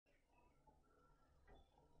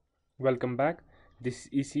Welcome back. This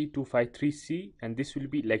is EC253C and this will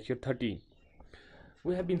be lecture 13.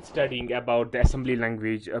 We have been studying about the assembly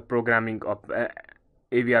language programming of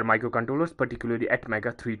AVR microcontrollers, particularly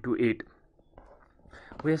Atmega 328.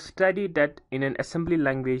 We have studied that in an assembly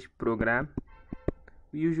language program,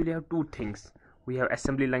 we usually have two things. We have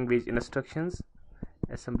assembly language instructions.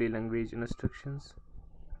 Assembly language instructions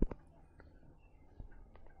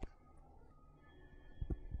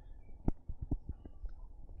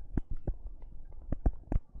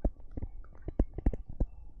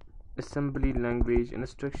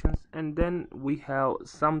and then we have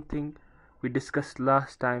something we discussed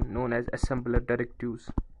last time known as assembler directives.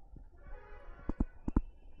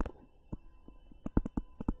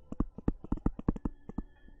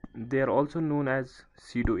 They are also known as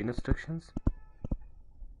pseudo instructions.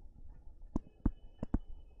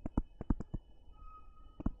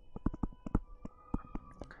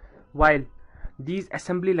 While these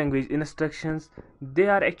assembly language instructions, they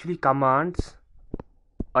are actually commands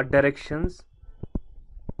or directions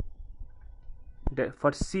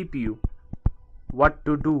for CPU what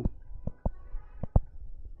to do.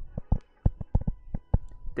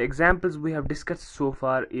 The examples we have discussed so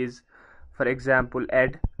far is, for example,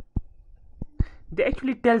 add. They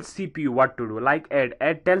actually tell CPU what to do, like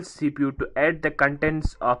add tells CPU to add the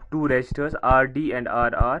contents of two registers RD and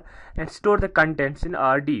RR and store the contents in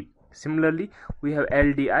RD. Similarly, we have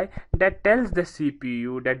LDI that tells the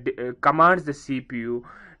CPU that commands the CPU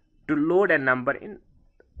to load a number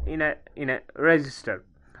in a register.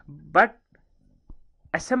 But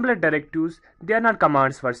assembler directives, they are not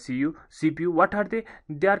commands for CPU. What are they?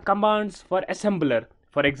 They are commands for assembler.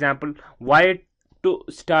 For example, why to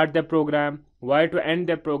start the program, why to end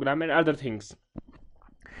the program, and other things.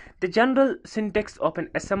 The general syntax of an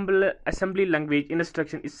assembly language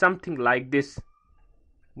instruction is something like this.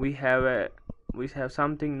 We have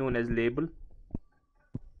something known as label,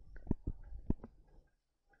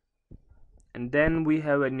 and then we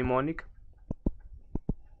have a mnemonic,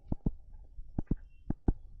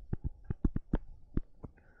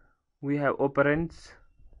 we have operands,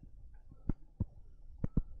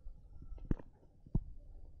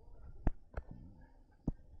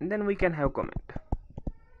 and then we can have comment.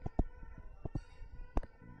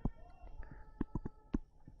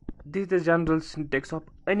 This is the general syntax of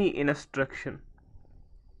any instruction.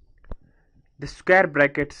 The square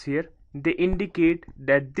brackets here, they indicate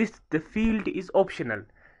that the field is optional.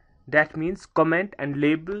 That means comment and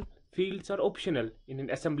label fields are optional in an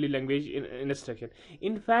assembly language instruction.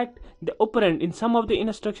 In fact, the operand in some of the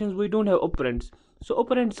instructions we don't have operands, so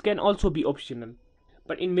operands can also be optional.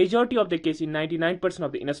 But in majority of the case, in 99%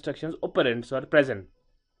 of the instructions, operands are present.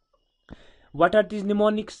 What are these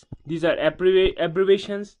mnemonics? These are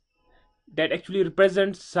abbreviations that actually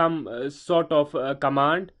represent some sort of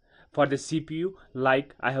command for the CPU,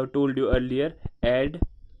 like I have told you earlier, add,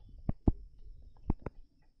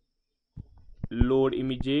 load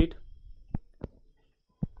immediate,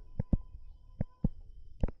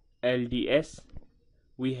 LDS,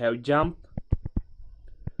 we have jump,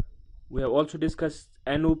 we have also discussed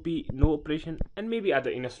NOP, no operation, and maybe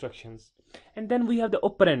other instructions. And then we have the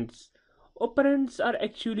operands. Operands are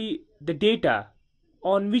actually the data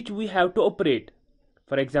on which we have to operate.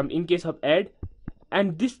 For example, in case of add,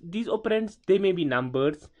 and these operands, they may be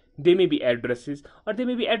numbers, they may be addresses, or they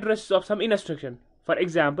may be addresses of some instruction. For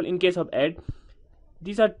example, in case of add,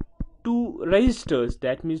 these are two registers,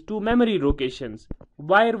 that means two memory locations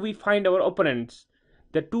where we find our operands,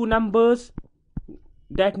 the two numbers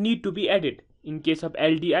that need to be added. In case of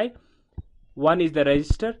LDI, one is the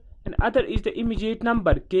register and other is the immediate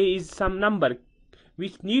number. K is some number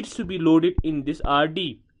which needs to be loaded in this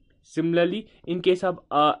RD. Similarly, in case of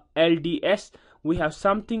LDS, we have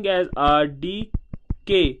something as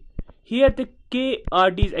RDK. Here the K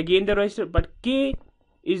RD is again the register, but K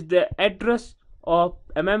is the address of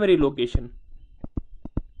a memory location.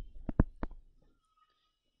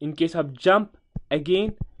 In case of jump,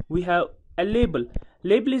 again we have a label.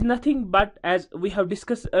 Label is nothing but, as we have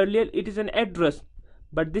discussed earlier, it is an address,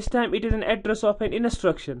 but this time it is an address of an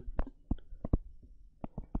instruction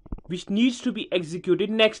which needs to be executed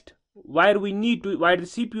next, where the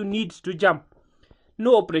CPU needs to jump.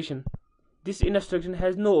 No operation. This instruction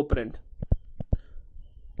has no operand.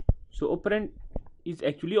 So operand is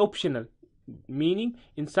actually optional, meaning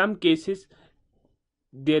in some cases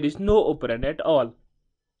there is no operand at all.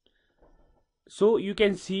 So you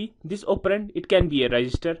can see this operand, it can be a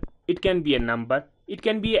register, it can be a number, it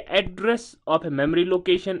can be an address of a memory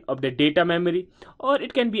location of the data memory, or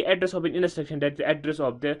it can be address of an instruction, that's the address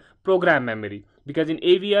of the program memory. Because in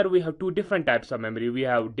AVR we have two different types of memory. We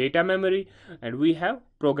have data memory and we have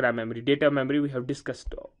program memory. Data memory we have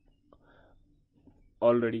discussed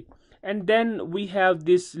already. And then we have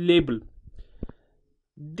this label.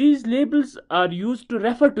 These labels are used to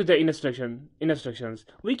refer to the instructions.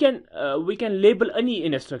 We can label any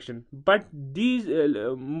instruction, but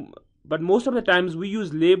most of the times we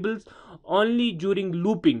use labels only during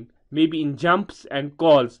looping, maybe in jumps and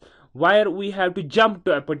calls, where we have to jump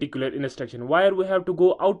to a particular instruction, where we have to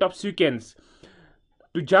go out of sequence.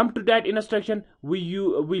 To jump to that instruction, we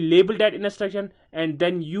label that instruction and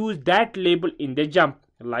then use that label in the jump,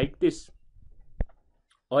 like this,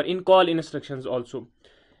 or in call instructions also.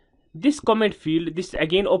 This comment field, this is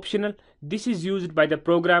again optional. This is used by the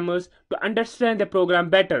programmers to understand the program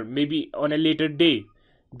better. Maybe on a later day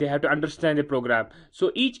they have to understand the program,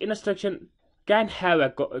 so each instruction can have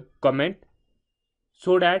a comment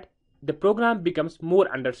so that the program becomes more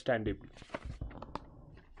understandable.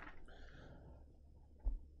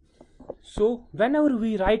 So whenever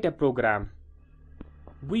we write a program,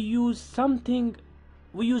 we use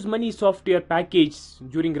many software packages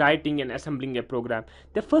during writing and assembling a program.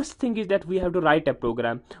 The first thing is that we have to write a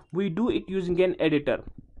program. We do it using an editor,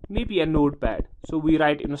 maybe a notepad, so we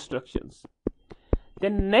write instructions. The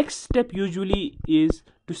next step usually is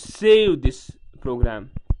to save this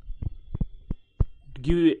program,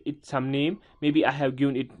 give it some name. Maybe I have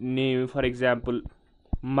given it name, for example,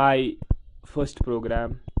 my first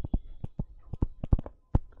program.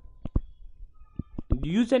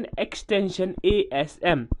 Use an extension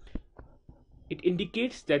ASM. It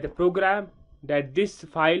indicates that this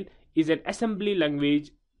file is an assembly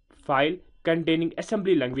language file containing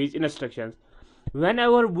assembly language instructions.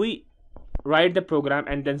 Whenever we write the program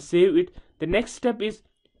and then save it, the next step is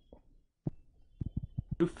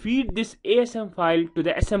to feed this ASM file to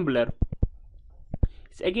the assembler.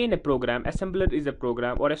 It's again a program. Assembler is a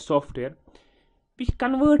program or a software which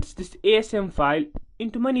converts this ASM file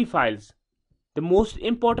into many files. The most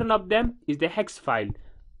important of them is the hex file.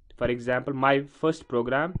 For example, my first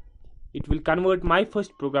program, it will convert my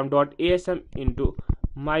first program.asm into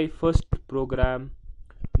my first program.hex.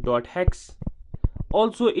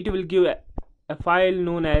 Also, it will give a file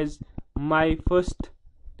known as my first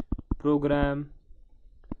program.ep.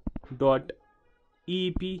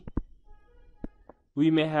 We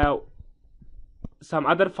may have some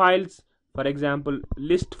other files, for example,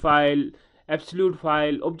 list file, absolute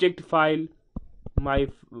file, object file, my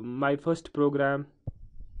first program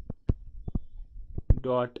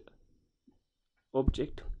dot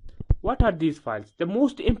object. What are these files? The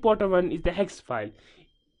most important one is the hex file.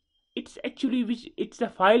 It's the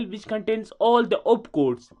file which contains all the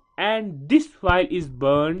opcodes, and this file is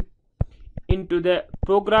burned into the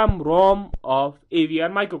program ROM of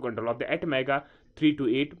AVR microcontroller, of the Atmega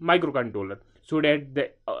 328 microcontroller, so that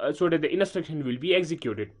the instruction will be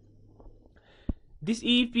executed. This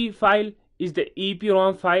EP file is the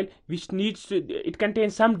EEPROM file, which it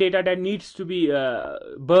contains some data that needs to be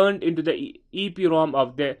burned into the EEPROM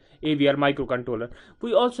of the AVR microcontroller.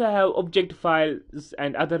 We also have object files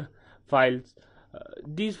and other files.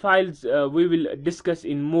 These files we will discuss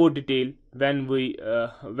in more detail when we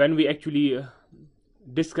actually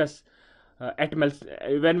discuss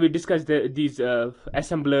when we discuss these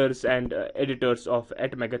assemblers and editors of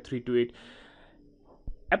Atmega 328.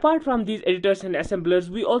 Apart from these editors and assemblers,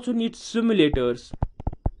 we also need simulators,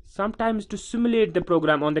 sometimes to simulate the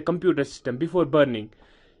program on the computer system before burning.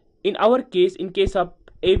 In our case, in case of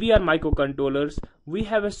AVR microcontrollers, we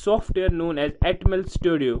have a software known as Atmel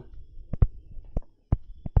Studio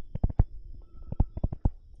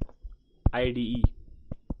IDE.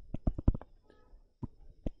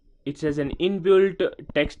 It has an inbuilt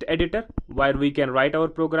text editor where we can write our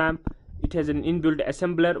program. It has an inbuilt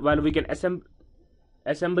assembler where we can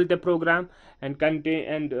assemble the program and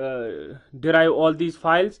derive all these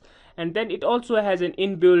files. And then it also has an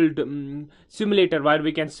inbuilt simulator where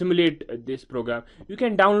we can simulate this program. You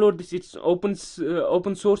can download this. It's open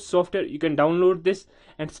source software. You can download this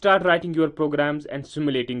and start writing your programs and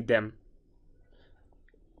simulating them.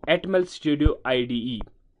 Atmel Studio IDE.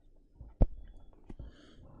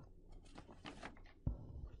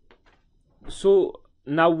 So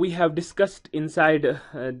now we have discussed inside the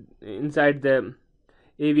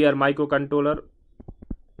AVR microcontroller,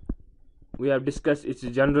 we have discussed its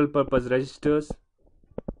general purpose registers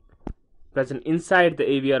present inside the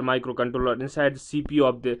AVR microcontroller, inside the CPU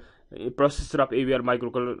of the processor of AVR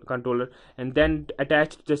microcontroller, and then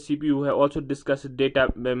attached to the CPU we have also discussed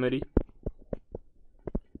data memory.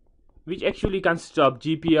 which actually consists of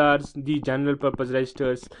GPRs, the general purpose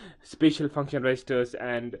registers, special function registers,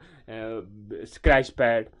 and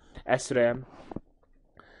scratchpad, SRAM.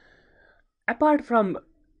 Apart from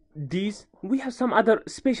these, we have some other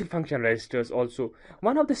special function registers also.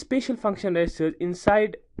 One of the special function registers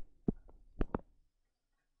inside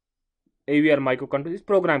AVR microcontroller is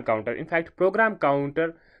program counter. In fact, program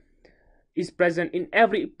counter is present in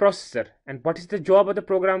every processor. And what is the job of the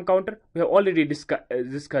program counter? We have already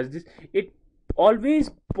discussed this. It always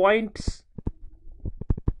points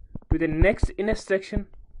to the next instruction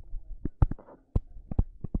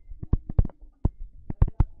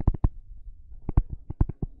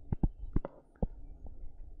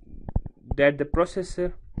that the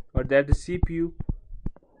processor or that the CPU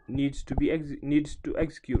needs to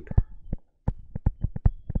execute.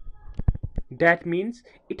 That means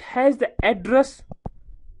it has the address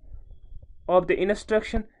of the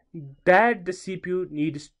instruction that the CPU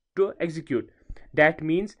needs to execute. That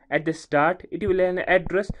means at the start it will have an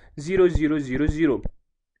address 0000,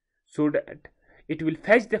 so that it will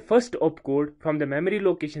fetch the first opcode from the memory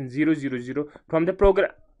location 000 from the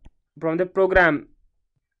program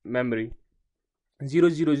memory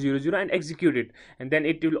 0000 and execute it, and then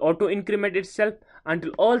it will auto increment itself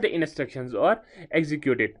until all the instructions are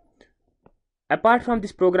executed. Apart from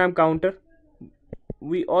this program counter,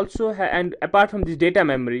 we also have, and apart from this data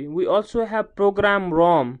memory, we also have program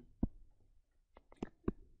ROM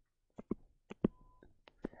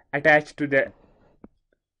attached to the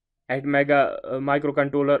ATmega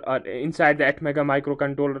microcontroller, or inside the ATmega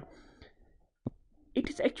microcontroller. It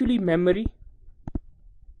is actually memory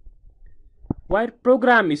where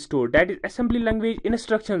program is stored, that is assembly language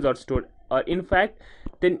instructions are stored, or in fact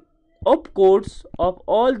the opcodes of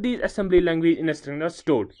all these assembly language instructions are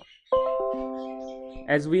stored.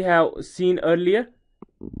 As we have seen earlier,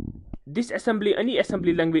 any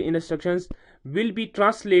assembly language instructions will be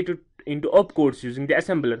translated into opcodes using the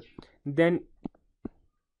assembler. Then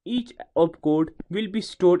each opcode will be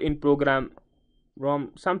stored in program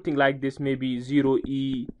ROM, something like this, maybe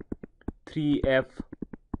 0E, 3F,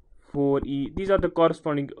 4E. These are the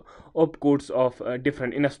corresponding opcodes of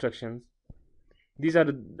different instructions. These are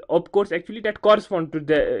the opcodes actually that correspond to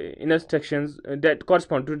the instructions that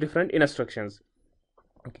correspond to different instructions.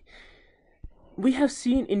 Okay. We have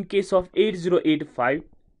seen in case of 8085,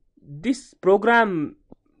 this program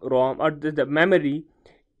ROM or the memory,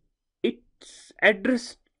 it's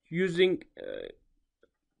addressed using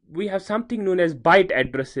we have something known as byte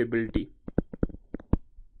addressability.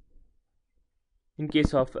 In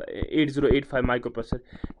case of 8085 microprocessor,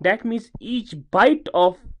 that means each byte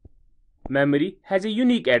of memory has a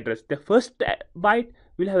unique address. The first byte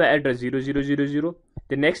will have an address 0000,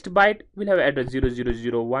 the next byte will have an address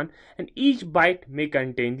 0001, and each byte may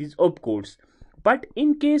contain these opcodes. But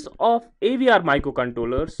in case of AVR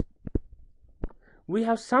microcontrollers, we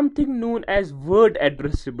have something known as word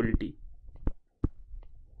addressability.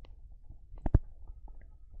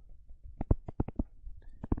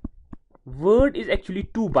 Word is actually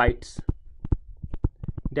 2 bytes.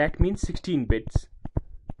 That means 16 bits.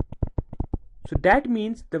 So that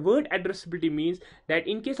means the word addressability means that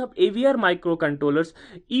in case of AVR microcontrollers,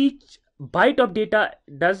 each byte of data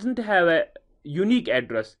doesn't have a unique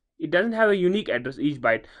address. It doesn't have a unique address, each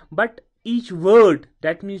byte, but each word,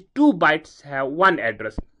 that means 2 bytes, have one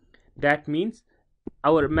address. That means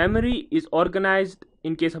our memory is organized,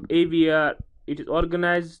 in case of AVR, it is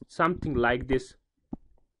organized something like this.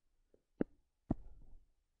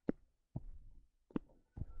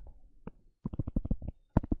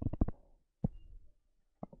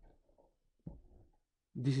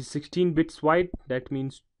 This is 16 bits wide, that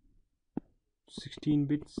means 16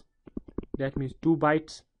 bits, that means 2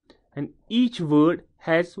 bytes, and each word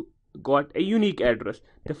has got a unique address.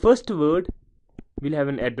 The first word will have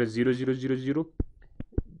an address 0000,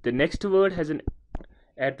 the next word has an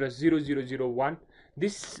address 0001.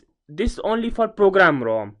 This only for program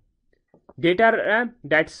ROM. Data RAM,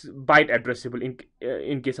 that's byte addressable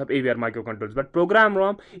in case of AVR microcontrollers, but program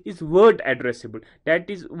ROM is word addressable. That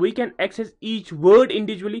is, we can access each word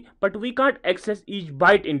individually, but we can't access each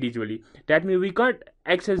byte individually. That means we can't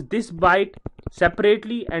access this byte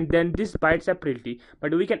separately and then this byte separately,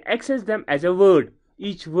 but we can access them as a word.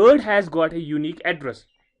 Each word has got a unique address.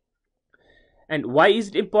 And why is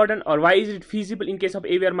it important, or why is it feasible in case of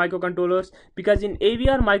AVR microcontrollers? Because in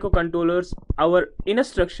AVR microcontrollers, our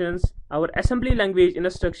instructions, our assembly language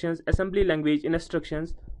instructions,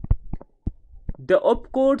 the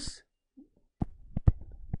opcodes,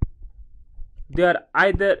 they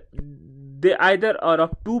either are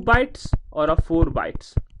of 2 bytes or of 4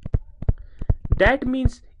 bytes. That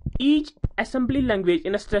means each assembly language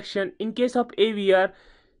instruction in case of AVR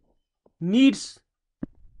needs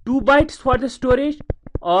 2 bytes for the storage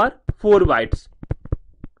or 4 bytes.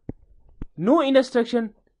 No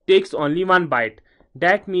instruction takes only 1 byte.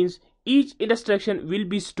 That means each instruction will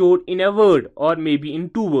be stored in a word or maybe in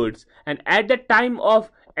 2 words, and at the time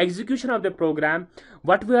of execution of the program,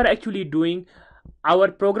 what we are actually doing, our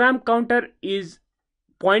program counter is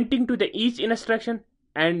pointing to the each instruction,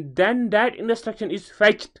 and then that instruction is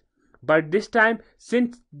fetched. But this time,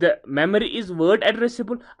 since the memory is word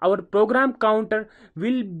addressable, our program counter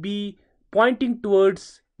will be pointing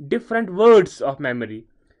towards different words of memory.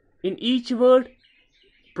 In each word,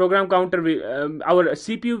 program counter will our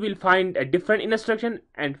CPU will find a different instruction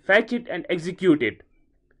and fetch it and execute it.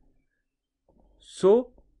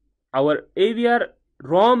 So our AVR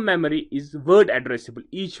ROM memory is word addressable.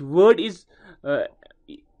 Each word is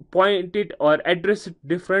pointed or addressed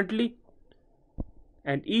differently,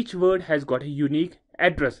 and each word has got a unique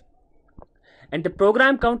address. And the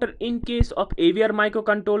program counter in case of AVR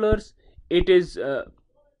microcontrollers, it is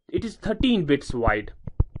 13 bits wide.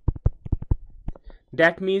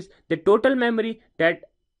 That means the total memory that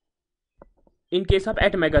in case of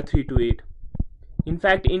Atmega 328. In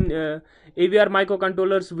fact, in AVR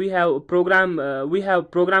microcontrollers we have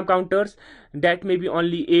program counters that may be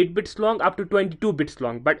only 8 bits long up to 22 bits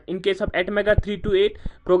long. But in case of Atmega 328,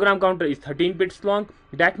 program counter is 13 bits long.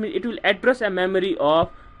 That means it will address a memory of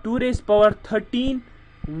 2 raised power 13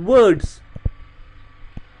 words,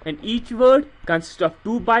 and each word consists of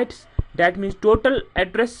 2 bytes. That means total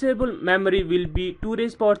addressable memory will be 2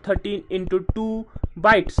 raised power 13 into 2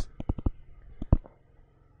 bytes.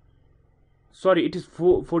 Sorry, it is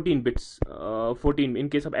 14 bits. 14 in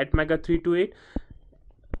case of Atmega 328.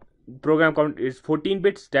 Program count is 14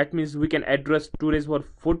 bits. That means we can address 2 raised power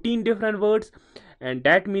 14 different words, and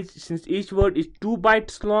that means since each word is 2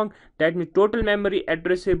 bytes long, that means total memory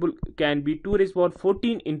addressable can be 2 raised power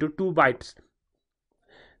 14 into 2 bytes.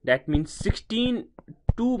 That means 16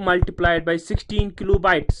 2 multiplied by 16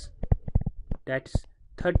 kilobytes, that's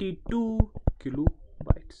 32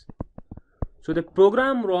 kilobytes. So the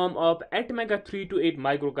program ROM of Atmega 328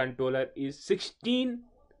 microcontroller is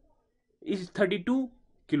 32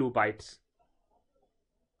 kilobytes.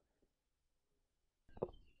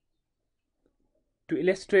 To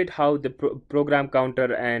illustrate how the program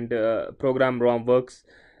counter and program ROM works,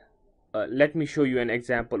 let me show you an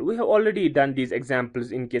example. We have already done these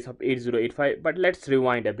examples in case of 8085, but let's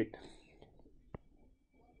rewind a bit.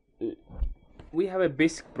 We have a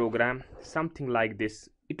basic program, something like this.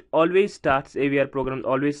 It always starts, AVR program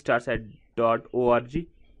always starts at .org,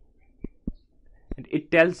 and it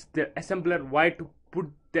tells the assembler why to put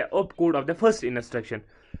the opcode of the first instruction.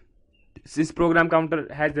 This program counter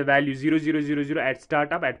has the value 0000 at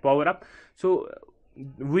startup, at power up, so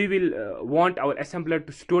we will want our assembler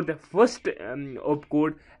to store the first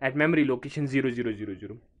opcode at memory location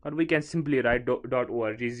 0000, or we can simply write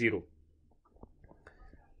 .org 0,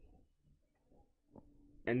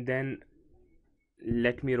 and then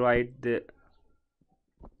let me write the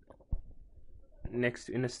next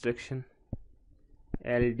instruction,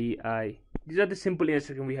 LDI. These are the simple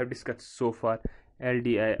instructions we have discussed so far.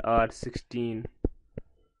 LDI R16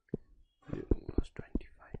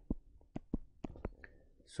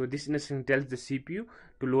 So this instruction tells the CPU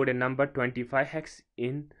to load a number 25 hex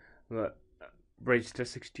in register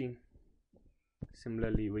 16.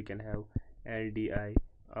 Similarly, we can have LDI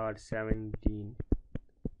R17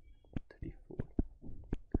 34.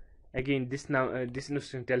 Again, this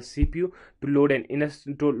instruction tells CPU to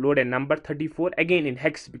load a number 34 again in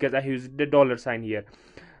hex, because I used the dollar sign here,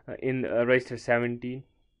 in register 17.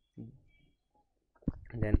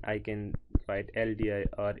 Then I can write LDI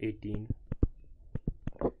R18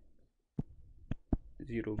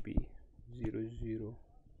 0B 0011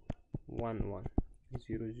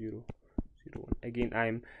 0001. Again, I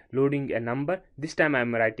am loading a number. This time I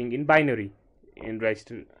am writing in binary in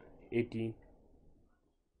register 18.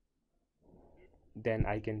 Then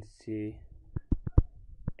I can say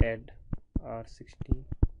add R16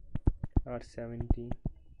 R17.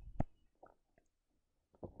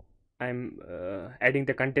 I'm adding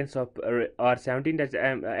the contents of R17, that's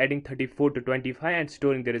I'm adding 34 to 25 and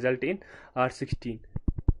storing the result in R16.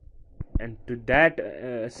 And to that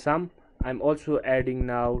sum, I'm also adding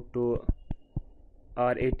now to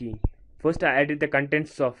R18. First I added the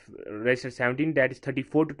contents of register 17, that is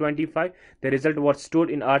 34 to 25. The result was stored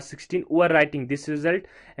in R16, overwriting this result,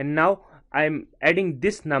 and now I'm adding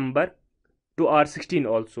this number to R16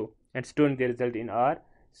 also and storing the result in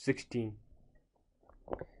R16.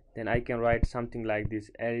 Then I can write something like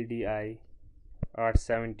this, LDI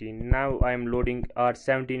R17. Now I am loading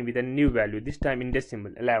R17 with a new value, this time in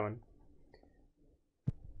decimal 11,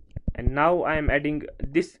 and now I am adding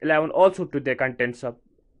this 11 also to the contents of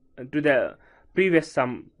to the previous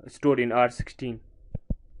sum stored in R16.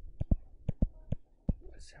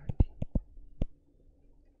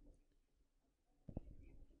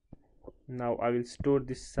 Now I will store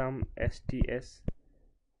this sum STS,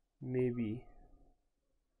 maybe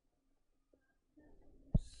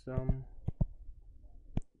sum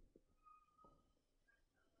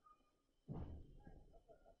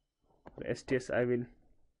STS.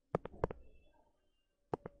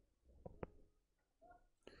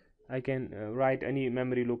 I can write any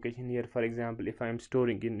memory location here. For example, if I am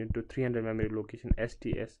storing it into 300 memory location,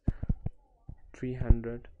 STS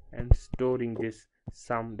 300, and storing this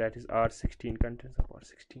sum, that is R16, contents of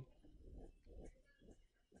R16,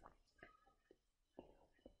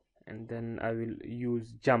 and then I will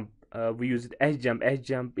use jump. We use S jump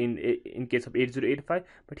in case of 8085,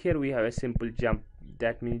 but here we have a simple jump,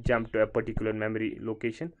 that means jump to a particular memory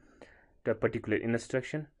location, to a particular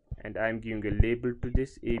instruction, and I am giving a label to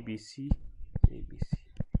this ABC.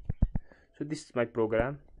 So this is my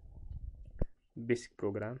program, basic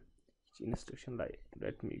program. Instruction, like,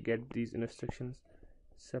 let me get these instructions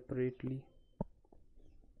separately.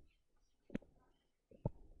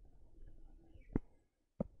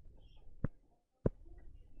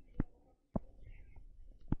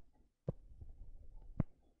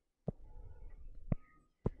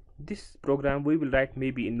 This program we will write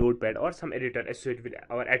maybe in Notepad or some editor associated with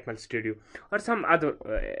our Atmel Studio, or some other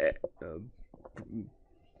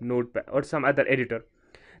Notepad or some other editor.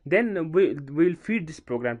 Then we will feed this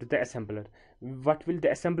program to the assembler. What will the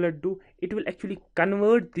assembler do? It will actually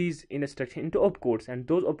convert these instructions into opcodes, and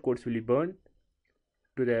those opcodes will be burned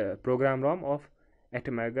to the program ROM of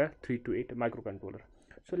Atmega 328 microcontroller.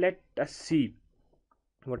 So let us see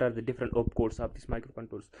what are the different opcodes of this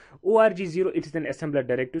microcontrollers. ORG0, it is an assembler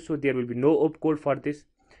directive, so there will be no opcode for this.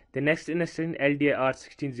 The next instruction, LDR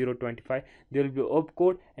 16025, there will be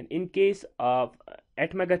opcode, and in case of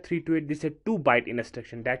Atmega 328, this is a 2-byte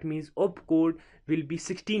instruction. That means opcode will be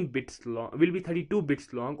 16 bits long, will be 32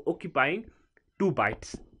 bits long, occupying 2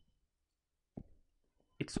 bytes.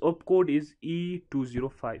 Its opcode is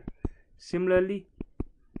E205. Similarly,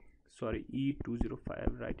 sorry, E205, I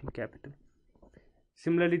will write in capital.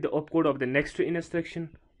 Similarly, the opcode of the next instruction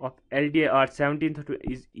of LDR 1732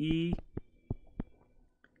 is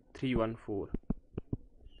E314.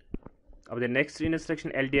 Of the next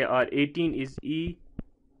instruction, LDR 18 is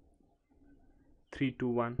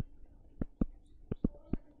E321.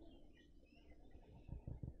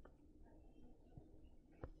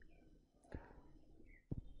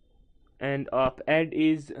 And of add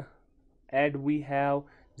we have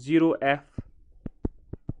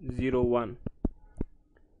 0F01.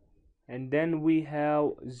 And then we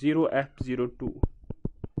have 0F02.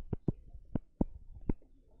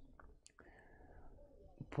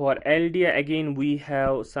 For LDR again we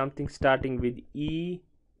have something starting with E,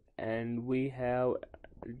 and we have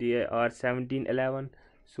LDR 1711,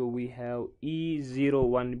 so we have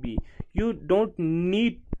E01B. You don't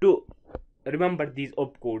need to remember these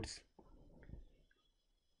opcodes.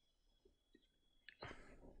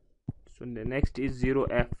 So the next is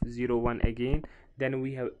 0F01 again. Then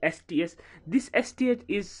we have STS. This STS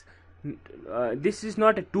is this is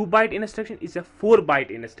not a 2-byte instruction, it's a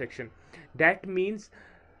 4-byte instruction. That means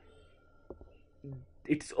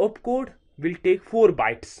its opcode will take 4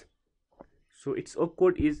 bytes. So its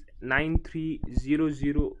opcode is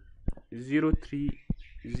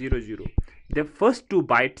 93000300. The first 2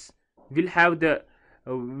 bytes will have the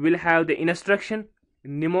instruction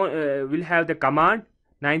will have the command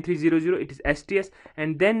 9300, it is STS,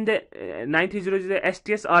 and then the 9300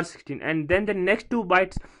 STS R16, and then the next 2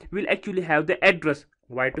 bytes will actually have the address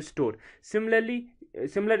where to store. Similar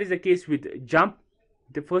is the case with jump.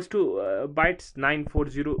 The first 2 bytes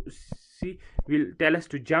 940C will tell us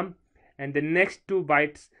to jump, and the next 2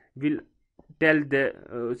 bytes will tell the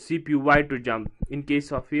CPU why to jump, in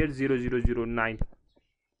case of here 0009.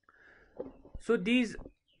 So these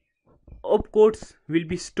opcodes will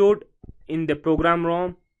be stored in the program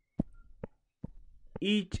ROM,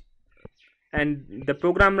 and the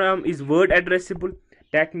program ROM is word addressable.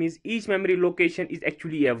 That means each memory location is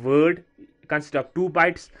actually a word, consist of 2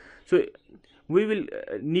 bytes. So we will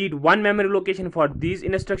need 1 memory location for these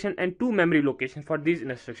instructions and 2 memory locations for these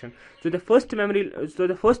instructions. So the first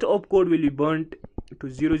opcode will be burnt to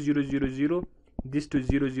 0000, this to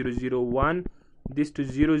 0001, this to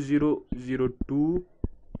 0002,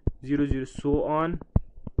 00, so on.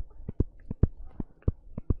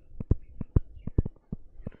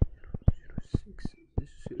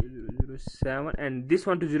 007, and this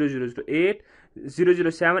one to 0008,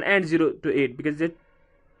 007 and 0 to 8, because the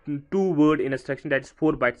two word instruction, that is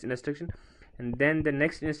 4 bytes instruction. And then the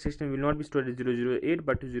next instruction will not be stored as 008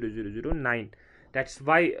 but to 0009. That's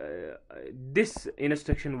why this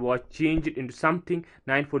instruction was changed into something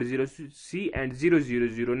 940C and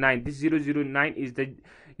 0009. This 009 is the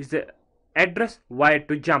address wired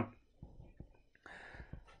to jump.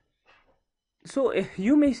 So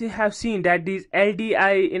you may have seen that these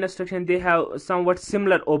LDI instructions, they have somewhat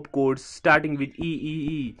similar opcodes starting with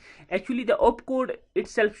EEE. Actually, the opcode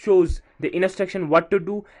itself shows the instruction what to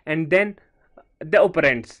do, and then the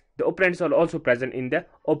operands are also present in the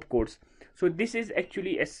opcodes. So this is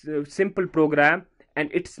actually a simple program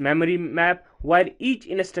and its memory map where each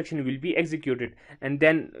instruction will be executed. And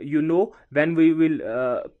then, you know, when we will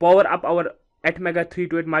power up our Atmega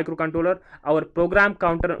 328 microcontroller, our program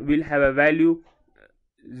counter will have a value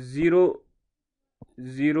 0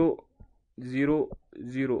 0 0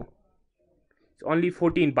 0. It's only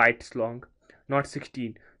 14 bytes long, not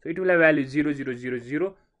 16. So it will have value 0 0 0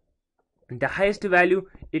 0. The highest value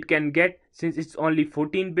it can get, since it's only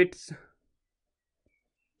 14 bits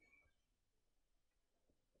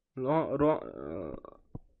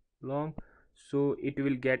long, so it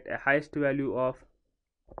will get a highest value of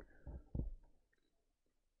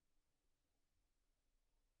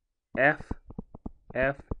F.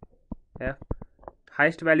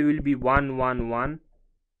 Highest value will be 1 1 1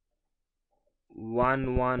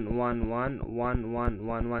 1 1 1 1 1 1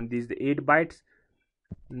 1 1. These are the 8 bytes.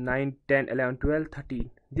 9 10 11 12 13.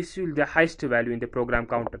 This will be the highest value in the program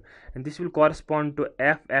counter, and this will correspond to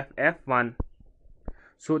FFF1.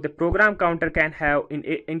 So the program counter can have,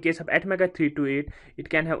 in case of Atmega 328, it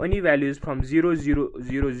can have any values from 0 0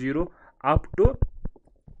 0 0 up to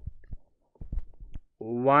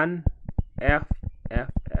 1 F.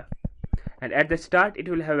 And at the start it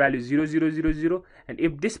will have value 0 0 0 0, and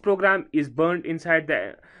if this program is burned inside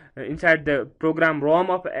the program ROM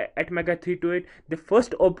of Atmega 328, the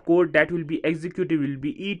first opcode that will be executed will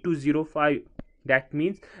be E205. That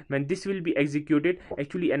means when this will be executed,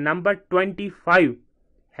 actually a number 25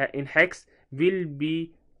 in hex will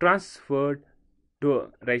be transferred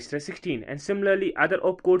to register 16, and similarly other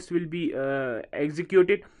opcodes will be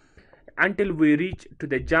executed until we reach to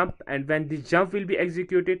the jump. And when this jump will be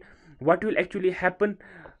executed, what will actually happen,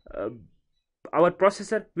 our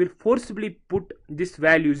processor will forcibly put this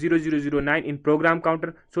value 0009 in program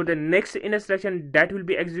counter, so the next instruction that will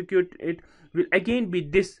be executed will again be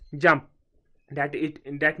this jump. That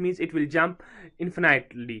means it will jump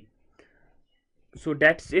infinitely. So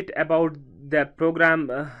that's it about the program,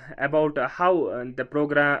 about how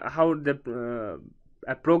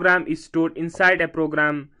a program is stored inside the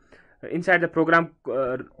program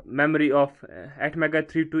memory of Atmega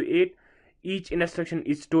 328. Each instruction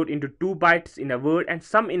is stored into 2 bytes in a word, and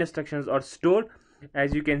some instructions are stored,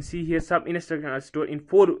 as you can see here, some instructions are stored in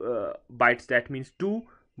 4 bytes. That means 2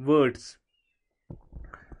 words.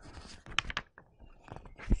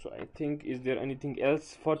 So I think, is there anything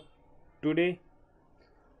else for today?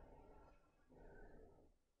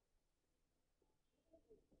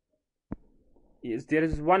 Yes, there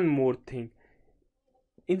is one more thing.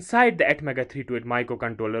 Inside the Atmega 328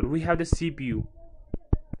 microcontroller, we have the CPU,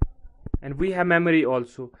 and we have memory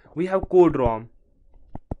also. We have code ROM.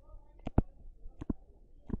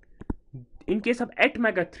 In case of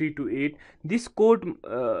Atmega 328, this code,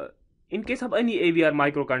 in case of any AVR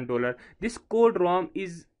microcontroller, this code ROM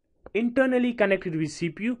is internally connected with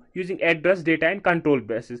CPU using address, data, and control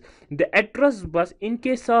buses. The address bus in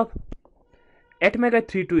case of Atmega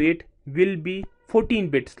 328 will be 14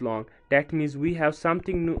 bits long. That means we have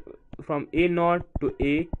something from A0 to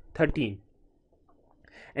A13.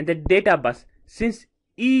 And the data bus, since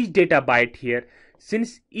each data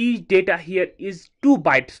here is 2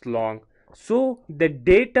 bytes long, so the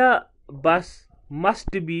data bus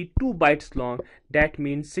must be 2 bytes long. That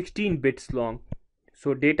means 16 bits long.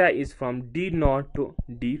 So data is from D0 to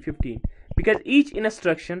D15, because each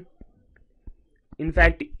instruction, in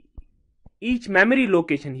fact each memory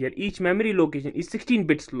location is 16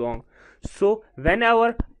 bits long. So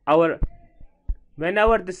whenever the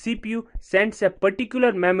CPU sends a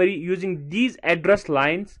particular memory using these address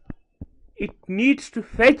lines, it needs to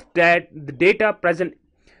fetch that the data present,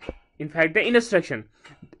 in fact the instruction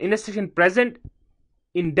present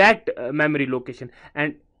in that memory location,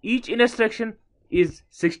 and each instruction is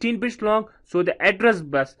 16 bits long. So the address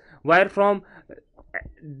bus where from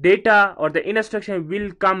data or the instruction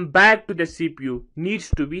will come back to the CPU needs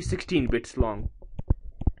to be 16 bits long.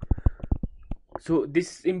 So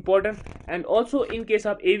this is important. And also in case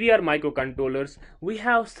of AVR microcontrollers, we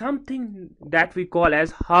have something that we call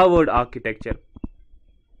as Harvard architecture.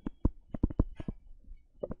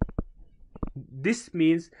 This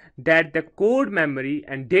means that the code memory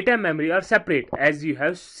and data memory are separate, as you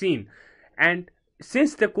have seen. And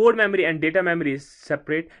since the code memory and data memory is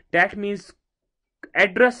separate, that means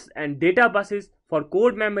address and data buses for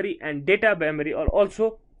code memory and data memory are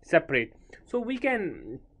also separate. So we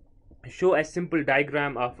can show a simple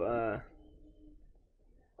diagram of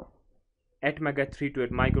Atmega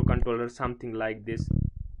 328 microcontroller, something like this.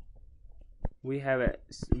 We have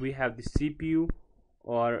the CPU,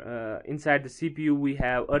 or inside the CPU we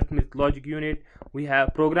have arithmetic logic unit, we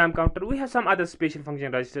have program counter, we have some other special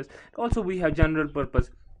function registers, also we have general purpose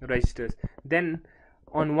registers. Then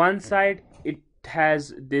on one side it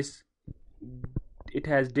has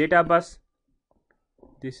data bus.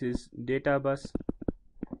 This is data bus.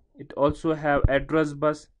 It also have address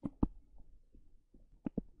bus.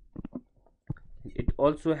 It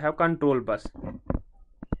also have control bus.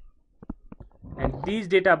 And these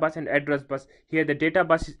data bus and address bus, here the data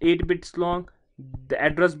bus is 8 bits long, the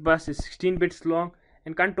address bus is 16 bits long,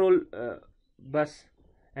 and control bus,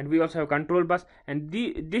 and we also have control bus, and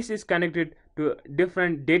this is connected to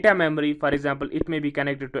different data memory. For example, it may be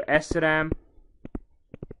connected to SRAM,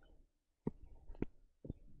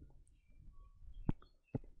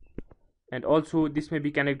 and also this may be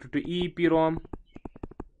connected to EEPROM,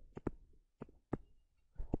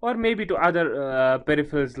 or maybe to other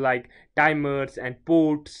peripherals like timers and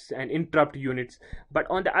ports and interrupt units. But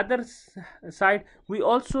on the other side we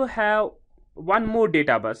also have one more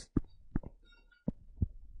data bus,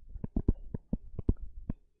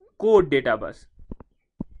 code data bus.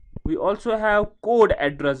 We also have code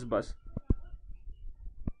address bus.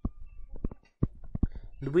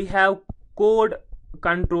 We have code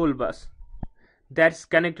control bus that's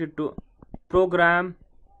connected to program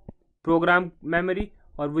memory,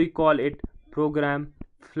 or we call it program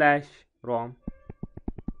flash ROM.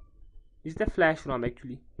 Is the flash ROM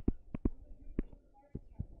actually.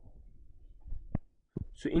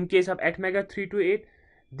 So in case of Atmega 328,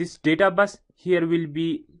 this data bus here will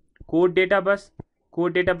be code data bus.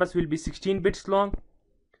 Code data bus will be 16 bits long,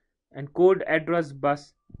 and code address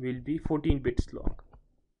bus will be 14 bits long.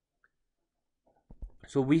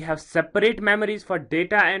 So we have separate memories for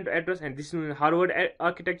data and address, and this is Harvard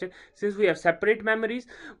architecture. Since we have separate memories,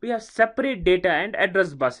 we have separate data and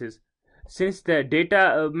address buses. Since the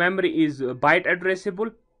data memory is byte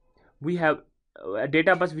addressable, we have a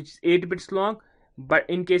data bus which is 8 bits long. But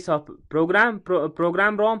in case of program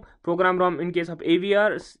ROM in case of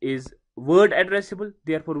AVR is word addressable.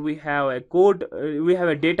 Therefore we have a code we have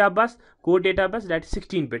a data bus, code data bus, that is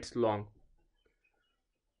 16 bits long.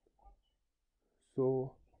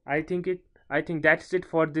 So I think that's it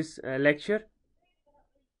for this lecture.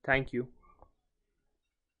 Thank you.